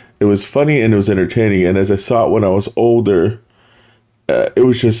funny and it was entertaining. And as I saw it when I was older, it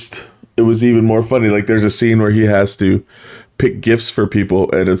was even more funny. Like there's a scene where he has to pick gifts for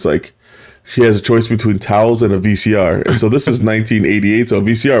people, and it's like, he has a choice between towels and a VCR. And so this is 1988. So a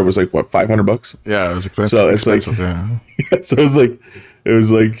VCR was like, what, $500? Yeah, it was expensive. So it's expensive, so it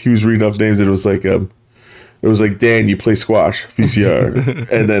was like he was reading off names, and it was like Dan, you play squash, VCR.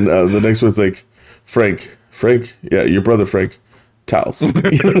 And then the next one's like Frank, yeah, your brother Frank, towels. You know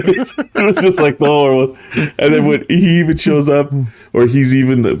what I mean? It was just like the horrible. And then when he even shows up, or he's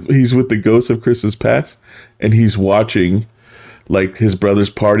with the ghost of Christmas past, and he's watching like his brother's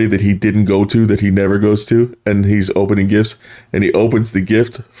party that he didn't go to, that he never goes to, and he's opening gifts, and he opens the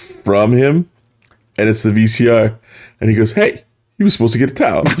gift from him, and it's the VCR, and he goes, "Hey, he was supposed to get a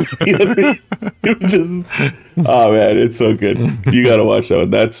towel." You know what I mean? It was just, oh man, it's so good. You gotta watch that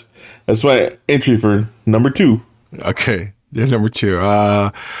one. That's my entry for number 2. Okay, number 2.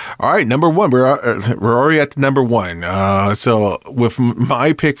 All right, number 1. We're already at the number 1. So with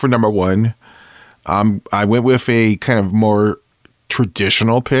my pick for number 1, I went with a kind of more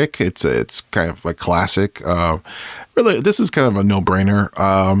traditional pick. It's kind of like classic. Really, this is kind of a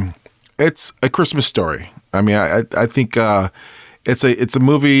no-brainer. It's A Christmas Story. I mean, I think it's a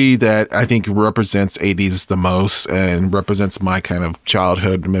movie that I think represents 80s the most and represents my kind of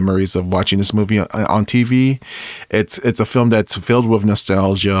childhood memories of watching this movie on TV. It's a film that's filled with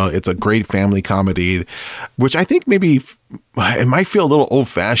nostalgia. It's a great family comedy, which I think maybe it might feel a little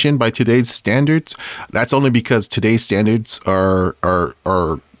old-fashioned by today's standards. That's only because today's standards are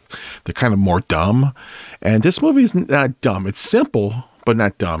they're kind of more dumb. And this movie is not dumb. It's simple, but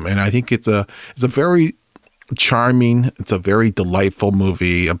not dumb. And I think it's a very charming, it's a very delightful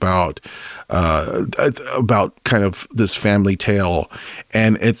movie about kind of this family tale,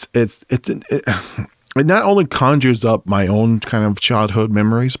 and it not only conjures up my own kind of childhood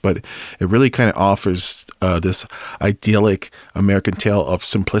memories, but it really kind of offers this idyllic American tale of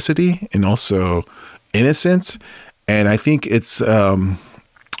simplicity and also innocence. And I think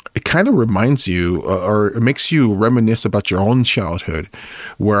it kind of reminds you, or it makes you reminisce about your own childhood,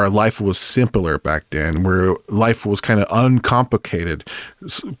 where life was simpler back then, where life was kind of uncomplicated,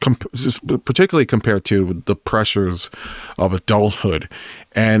 particularly compared to the pressures of adulthood.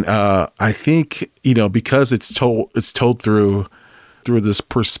 And I think, because it's told through this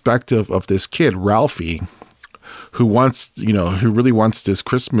perspective of this kid, Ralphie, who really wants this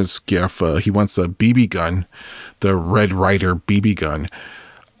Christmas gift. He wants a BB gun, the Red Ryder BB gun.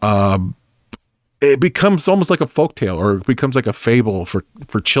 It becomes almost like a folktale, or it becomes like a fable for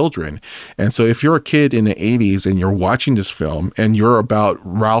children. And so if you're a kid in the 80s and you're watching this film and you're about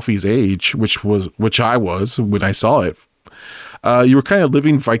Ralphie's age, which I was when I saw it, you were kind of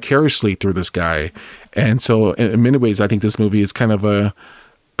living vicariously through this guy. And so in many ways, I think this movie is kind of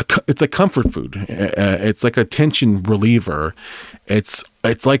it's a comfort food. It's like a tension reliever. It's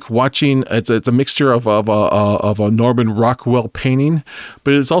like watching. It's a mixture of a Norman Rockwell painting,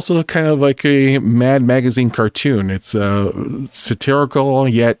 but it's also kind of like a Mad Magazine cartoon. It's satirical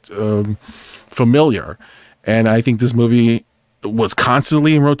yet familiar, and I think this movie was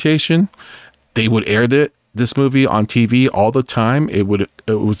constantly in rotation. They would air this movie on TV all the time. It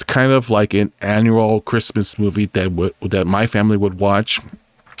was kind of like an annual Christmas movie that my family would watch,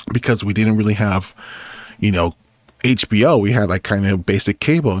 because we didn't really have, HBO. We had like kind of basic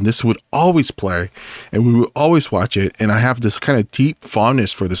cable, and this would always play, and we would always watch it. And I have this kind of deep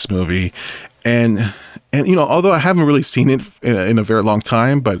fondness for this movie, and although I haven't really seen it in a very long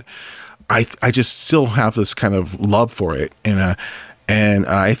time, but I just still have this kind of love for it, and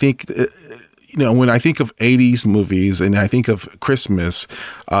I think. When I think of 80s movies and I think of Christmas,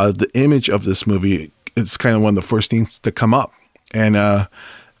 the image of this movie is kind of one of the first things to come up. And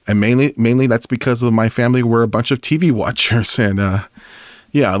mainly that's because of my family. We're a bunch of TV watchers. And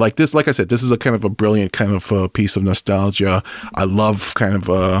like I said, this is a kind of a brilliant kind of piece of nostalgia. I love kind of,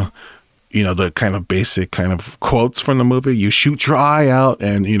 the kind of basic kind of quotes from the movie. You shoot your eye out,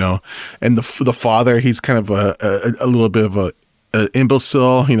 and, and the father, he's kind of a little bit of an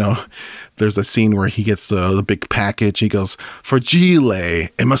imbecile, There's a scene where he gets the big package. He goes, "For Gile,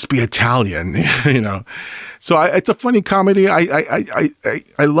 it must be Italian," So it's a funny comedy.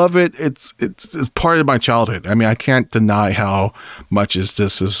 I love it. It's part of my childhood. I mean, I can't deny how much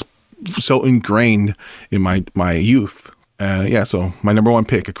this is so ingrained in my youth. So my number 1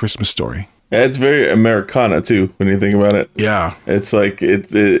 pick, A Christmas Story. Yeah, it's very Americana too when you think about it. Yeah, it's like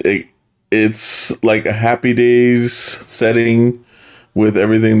it's like a Happy Days setting, with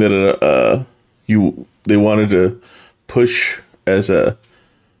everything that they wanted to push as the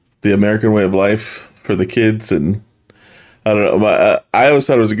American way of life for the kids. And I don't know, I always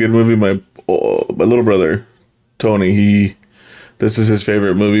thought it was a good movie. My little brother Tony, this is his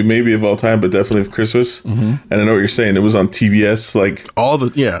favorite movie, maybe of all time, but definitely of Christmas. Mm-hmm. And I know what you're saying. It was on TBS like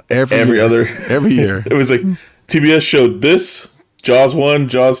every year. It was like TBS showed this, Jaws 1,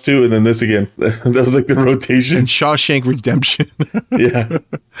 Jaws 2, and then this again. That was like the rotation. And Shawshank Redemption. Yeah.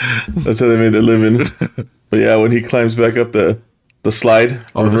 That's how they made their living. But yeah, when he climbs back up the slide,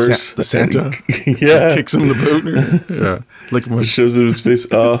 reverse. The Santa. Yeah. Kicks him in the boot. Yeah. Like It shows him his face.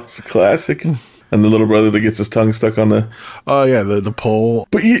 Oh, it's a classic. And the little brother that gets his tongue stuck on the... Oh, yeah, the pole.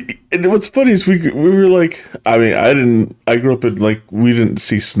 But and what's funny is we were like... I mean, I grew up in, like, we didn't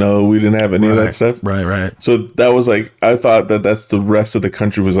see snow. We didn't have any of that stuff. Right. So that was like... I thought that's the rest of the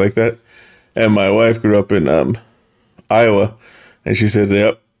country was like that. And my wife grew up in Iowa. And she said,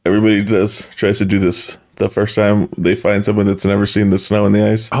 yep, everybody tries to do this the first time they find someone that's never seen the snow and the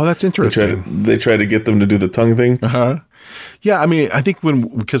ice. Oh, that's interesting. They try to get them to do the tongue thing. Uh-huh. Yeah, I mean, I think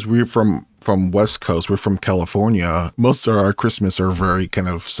because we're from West Coast, we're from California, most of our Christmas are very kind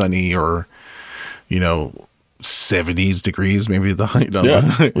of sunny or, 70s degrees, maybe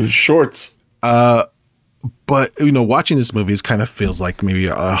with shorts. But, watching this movie is kind of feels like maybe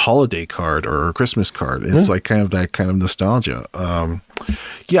a holiday card or a Christmas card. It's like kind of that kind of nostalgia.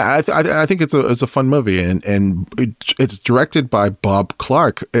 I think it's a fun movie, and it's directed by Bob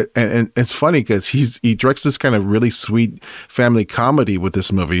Clark, and it's funny because he directs this kind of really sweet family comedy with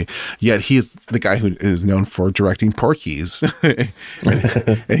this movie. Yet he is the guy who is known for directing Porky's, and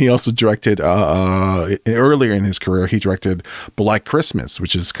he also directed earlier in his career he directed Black Christmas,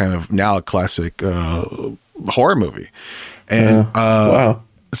 which is kind of now a classic horror movie. And wow.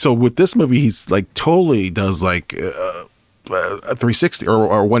 So with this movie, he's like totally does like a 360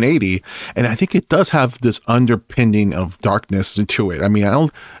 or 180, and I think it does have this underpinning of darkness into it. I mean,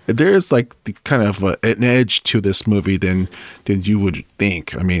 there's like the kind of an edge to this movie than you would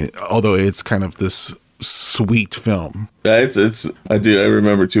think. I mean, although it's kind of this sweet film. Yeah, I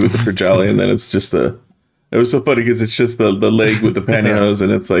remember too with the fragile, and then it's just it was so funny because it's just the leg with the pantyhose,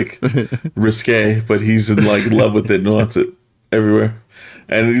 and it's like risque, but he's in like love with it and wants it everywhere.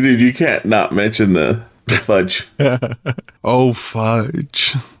 And dude, you can't not mention the fudge. Oh,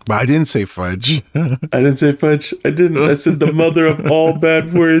 fudge. But I didn't say fudge. I didn't say fudge. I didn't. I said the mother of all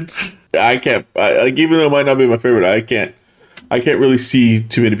bad words. I can't. Like, even though it might not be my favorite, I can't really see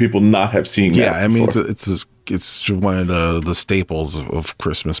too many people not have seen that. Yeah, I mean, it's one of the staples of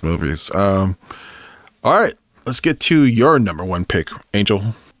Christmas movies. All right, let's get to your number one pick,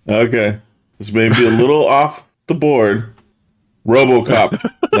 Angel. Okay, this may be a little off the board. RoboCop.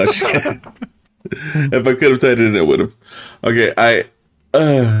 No, just kidding. If I could have tied it in, it would have. Okay,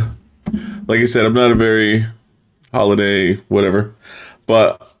 like I said, I'm not a very holiday whatever,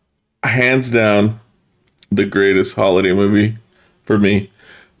 but hands down, the greatest holiday movie for me,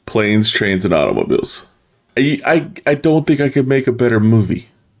 Planes, Trains, and Automobiles. I don't think I could make a better movie.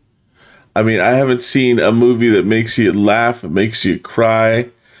 I mean, I haven't seen a movie that makes you laugh, it makes you cry,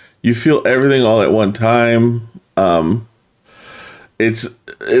 you feel everything all at one time. It's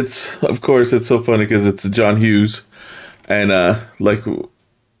of course it's so funny because it's John Hughes, and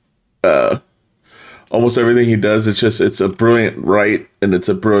almost everything he does, it's a brilliant write and it's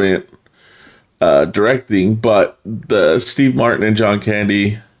a brilliant directing. But the Steve Martin and John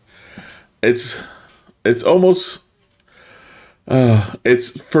Candy, it's almost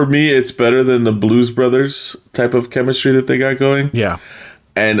for me it's better than the Blues Brothers type of chemistry that they got going. Yeah,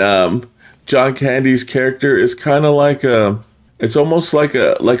 and John Candy's character is kind of like it's almost like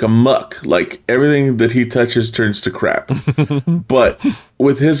a muck. Like everything that he touches turns to crap. But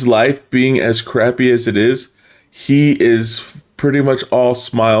with his life being as crappy as it is, he is pretty much all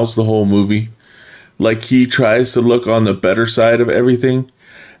smiles the whole movie. Like he tries to look on the better side of everything.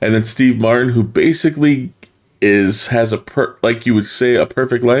 And then Steve Martin, who basically has like you would say a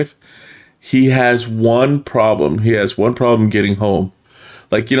perfect life, he has one problem. He has one problem getting home.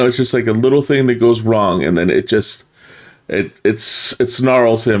 Like, it's just like a little thing that goes wrong, and then it just it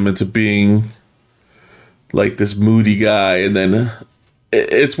snarls him into being like this moody guy. And then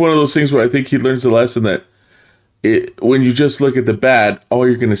it's one of those things where I think he learns the lesson that when you just look at the bad, all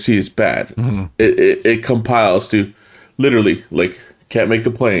you're going to see is bad. Mm-hmm. It compiles to literally like can't make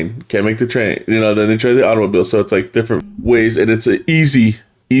the plane, can't make the train, then they try the automobile. So it's like different ways, and it's an easy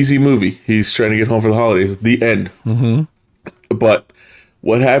movie. He's trying to get home for the holidays. The end. Mm-hmm. But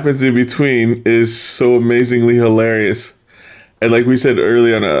what happens in between is so amazingly hilarious. And like we said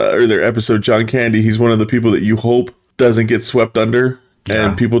early on an earlier episode, John Candy, he's one of the people that you hope doesn't get swept under,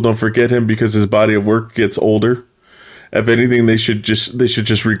 and people don't forget him because his body of work gets older. If anything, they should just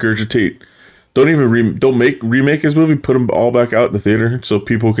regurgitate. Don't remake his movie. Put him all back out in the theater so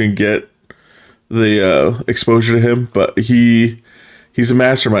people can get the exposure to him. But he's a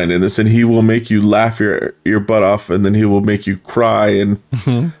mastermind in this, and he will make you laugh your butt off, and then he will make you cry. And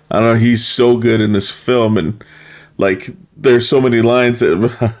I don't know, he's so good in this film. And like, there's so many lines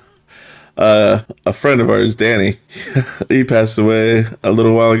that a friend of ours, Danny, he passed away a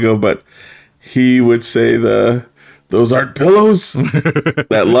little while ago, but he would say those aren't pillows.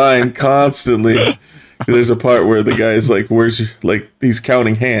 That line constantly There's a part where the guy's like, "Where's your, like?" He's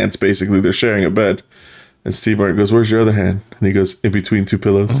counting hands. Basically, they're sharing a bed, and Steve Martin goes, "Where's your other hand?" And he goes, "In between two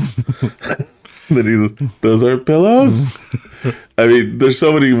pillows." Then those are pillows. I mean, there's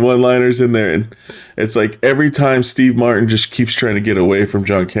so many one-liners in there, and it's like every time Steve Martin just keeps trying to get away from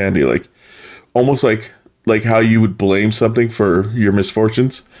John Candy, like almost like how you would blame something for your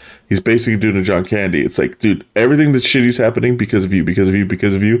misfortunes. He's basically doing to John Candy. It's like, dude, everything that's shitty's happening because of you, because of you,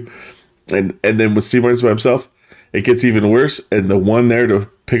 because of you. And then when Steve Martin's by himself, it gets even worse. And the one there to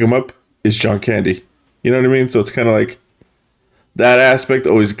pick him up is John Candy. You know what I mean? So it's kind of like that aspect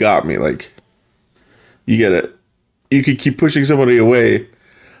always got me. Like, you get it. You could keep pushing somebody away,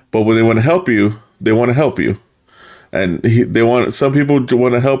 but when they want to help you, they want to help you. And some people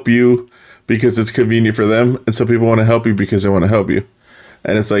want to help you because it's convenient for them, and some people want to help you because they want to help you.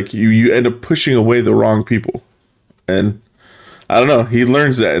 And it's like you end up pushing away the wrong people. And I don't know, he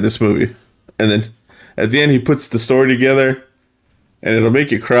learns that in this movie. And then at the end, he puts the story together, and it'll make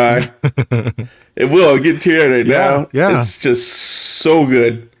you cry. It will. I'll get teary right now. Yeah. It's just so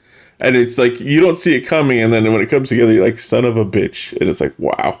good. And it's like you don't see it coming, and then when it comes together, you're like, son of a bitch. And it's like,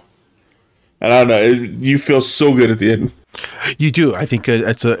 wow. And I don't know, you feel so good at the end. You do. I think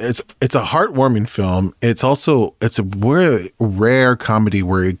it's a heartwarming film. It's a rare comedy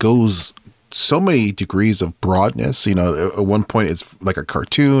where it goes so many degrees of broadness. You know, at one point it's like a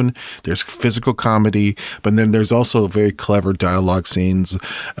cartoon. There's physical comedy, but then there's also very clever dialogue scenes,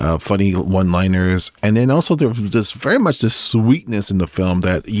 funny one-liners, and then also there's this very much this sweetness in the film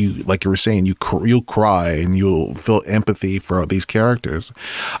that you, like you were saying, you'll cry and you'll feel empathy for these characters.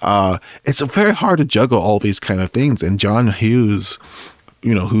 It's very hard to juggle all these kind of things, and John Hughes,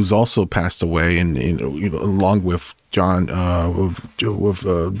 you know, who's also passed away, and you know, along with John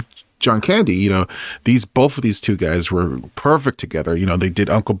John Candy, you know, both of these two guys were perfect together. You know, they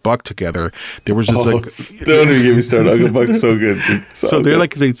did Uncle Buck together. There was just don't even get me started. Uncle Buck's so good. So they're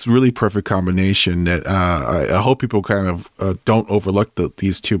like this really perfect combination that I hope people kind of don't overlook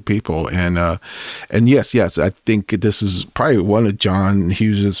these two people. And yes, I think this is probably one of John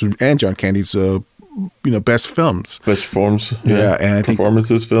Hughes' and John Candy's best films, best forms, and I think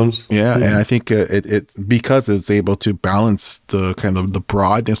performances, films, and I think it because it's able to balance the kind of the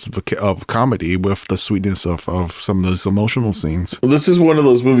broadness of comedy with the sweetness of some of those emotional scenes. Well, this is one of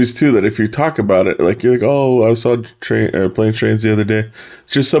those movies too that if you talk about it, like you're like, oh, I saw Plane Trains the other day.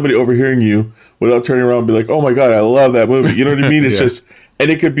 It's just somebody overhearing you without turning around and be like, oh my god, I love that movie. You know what I mean? It's just,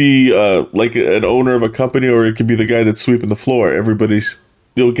 and it could be like an owner of a company, or it could be the guy that's sweeping the floor.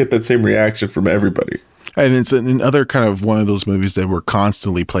 You'll get that same reaction from everybody. And it's another kind of one of those movies that were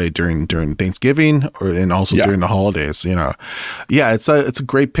constantly played during Thanksgiving and also during the holidays. You know, it's a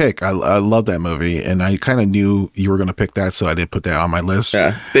great pick. I love that movie, and I kind of knew you were going to pick that, so I didn't put that on my list.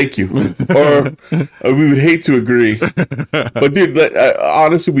 Yeah, thank you. Or we would hate to agree, but dude,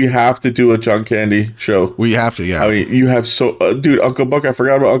 honestly, we have to do a John Candy show. We have to. Yeah, I mean, you have dude, Uncle Buck. I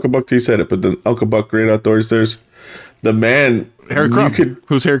forgot about Uncle Buck till you said it, but then Uncle Buck, Great Outdoors. There's the man. Harry Crumb.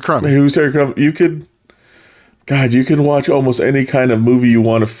 Who's Harry Crumb? Who's Harry Crumb? You could watch almost any kind of movie you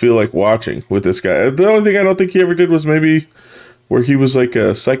want to feel like watching with this guy. The only thing I don't think he ever did was maybe where he was like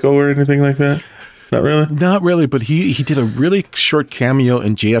a psycho or anything like that. Not really, but he did a really short cameo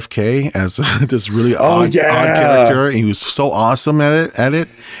in JFK as this really odd character. And he was so awesome at it.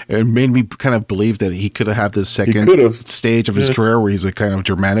 It made me kind of believe that he could have had this second stage of his career where he's a kind of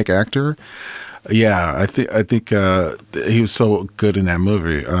dramatic actor. Yeah, I think he was so good in that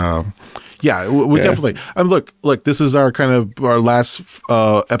movie. We definitely. Look, this is our kind of our last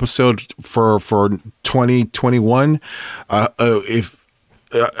episode for 2021. If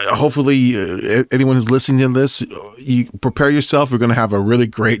hopefully anyone who's listening to this, you prepare yourself. We're going to have a really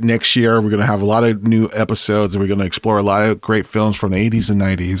great next year. We're going to have a lot of new episodes, and we're going to explore a lot of great films from the 80s and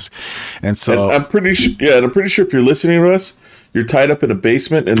 90s. And so I'm pretty sure if you're listening to us, you're tied up in a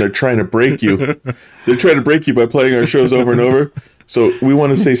basement and they're trying to break you. They're trying to break you by playing our shows over and over. So we want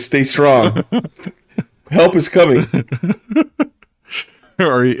to say, stay strong. Help is coming.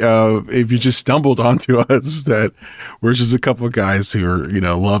 Or if you just stumbled onto us, that we're just a couple of guys who are,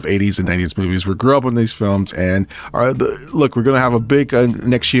 love 80s and 90s movies. We grew up on these films, and look, we're going to have a big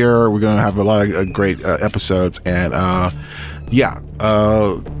next year. We're going to have a lot of great episodes, and I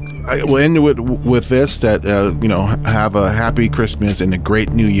will end with this, that, have a happy Christmas and a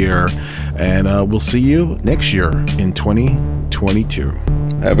great new year. And we'll see you next year in 2022.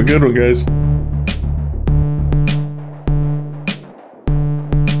 Have a good one, guys.